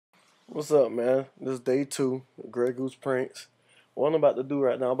What's up, man? This is day two of Grey Goose Pranks. What I'm about to do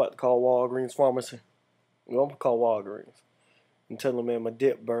right now, I'm about to call Walgreens Pharmacy. I'm gonna call Walgreens and tell them, man, my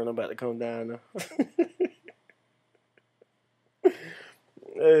dip burn. I'm about to come down now.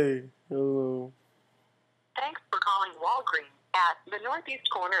 Hey, hello. Thanks for calling Walgreens at the northeast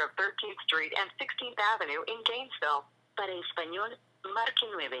corner of 13th Street and 16th Avenue in Gainesville. Para español, marque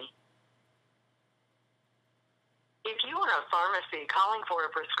 9. If you are a pharmacy calling for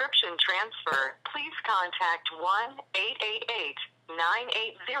a prescription transfer, please contact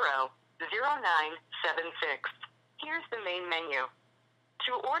 1-888-980-0976. Here's the main menu.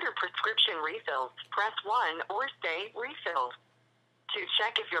 To order prescription refills, press 1 or say refilled. To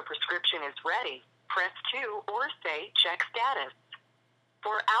check if your prescription is ready, press 2 or say check status.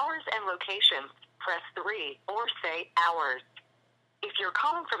 For hours and locations, press 3 or say hours. If you're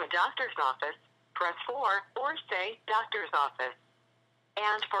calling from a doctor's office, press 4 or say doctor's office.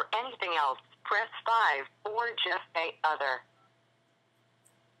 And for anything else, press 5 or just say other.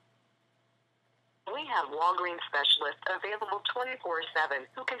 We have Walgreens specialists available 24/7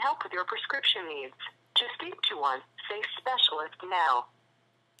 who can help with your prescription needs. To speak to one, say specialist now.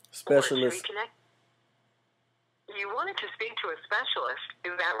 Specialist. You wanted to speak to a specialist,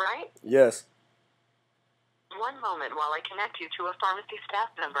 is that right? Yes. One moment while I connect you to a pharmacy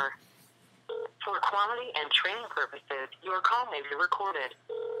staff member. For quality and training purposes, your call may be recorded.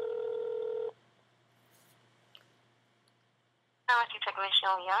 Pharmacy technician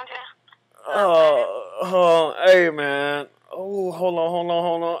Leandra. Hey, man. Oh, hold on.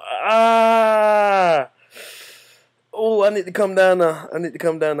 Oh, I need to come down now. I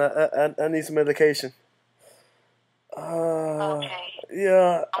need some medication. Okay.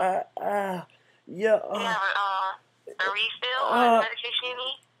 Yeah. Do you have a refill or medication you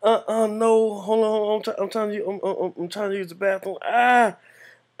need? No. Hold on. I'm trying to. I'm trying to use the bathroom.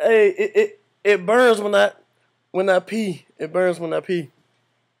 Hey, it burns when I pee. It burns when I pee.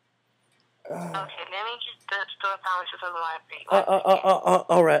 Okay, let me just do a pharmacist on the line for you.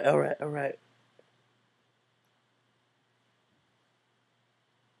 All right.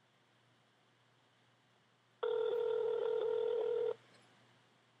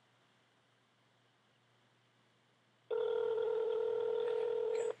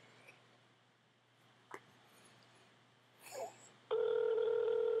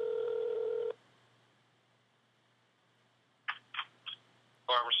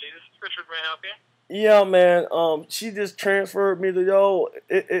 Pharmacy, this is Richard. May I help you? Yeah, man. She just transferred me to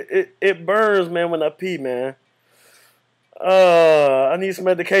It burns, man, when I pee, man. I need some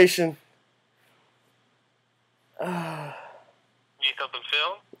medication. Need something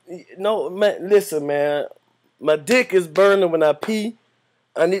filled? No, man. Listen, man. My dick is burning when I pee.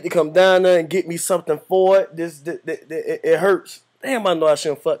 I need to come down there and get me something for it. It hurts. Damn, I know I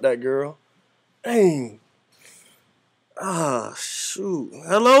shouldn't fuck that girl. Dang. Shoot.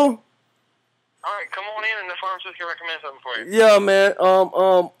 Hello? All right, come on in, and the pharmacist can recommend something for you. Yeah, man.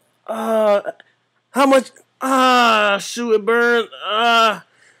 How much? Shoot, it burned.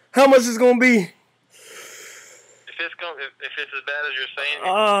 How much is gonna be? If it's as bad as you're saying, you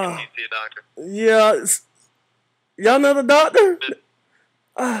need to see a doctor. Yeah. Y'all know the doctor?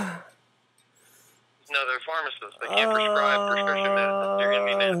 No, they're pharmacists. They can't prescribe prescription medicine. You're gonna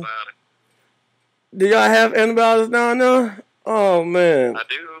need antibiotics. Do y'all have antibiotics down there? Oh, man. I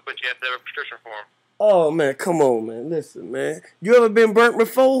do, but you have to have a prescription for them. Oh, man, come on, man. Listen, man. You ever been burnt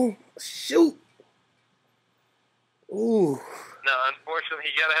before? Shoot. Ooh. No, unfortunately,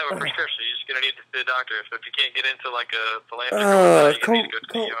 you gotta have a prescription. You're just gonna need to see a doctor. So if you can't get into like a philanthropy, you need to go to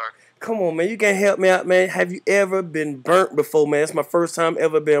the ER. Come on, man. You can't help me out, man. Have you ever been burnt before, man? It's my first time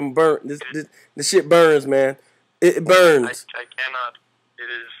ever been burnt. This shit burns, man. It burns. I cannot. It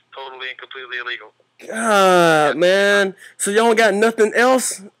is totally and completely illegal. God, man. So y'all got nothing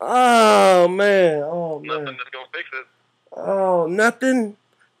else? Oh, man. Nothing that's gonna fix it. Oh, nothing?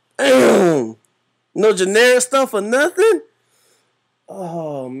 Damn. No generic stuff or nothing?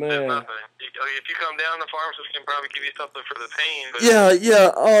 Oh, man. There's nothing. If you come down, the pharmacist can probably give you something for the pain. But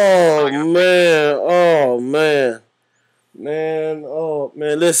Yeah. Oh, man. Oh, man.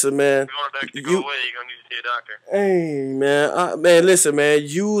 Listen, man. If you want that to go away, you're gonna need to see a doctor. Hey, man. Man, listen, man.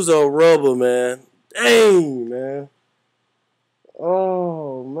 Use a rubber, man. Dang, man.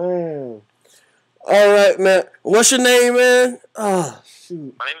 Oh, man. All right, man. What's your name, man? Oh,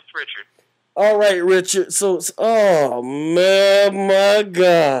 shoot. My name is Richard. All right, Richard. Oh, man, my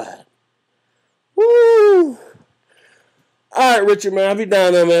God. Woo. All right, Richard, man. I'll be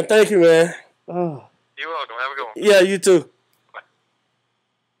down there, man. Thank you, man. Oh. You're welcome. Have a good one. Yeah, you too.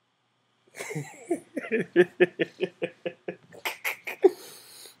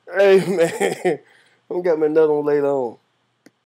 Hey, man. I'm got me another one later on.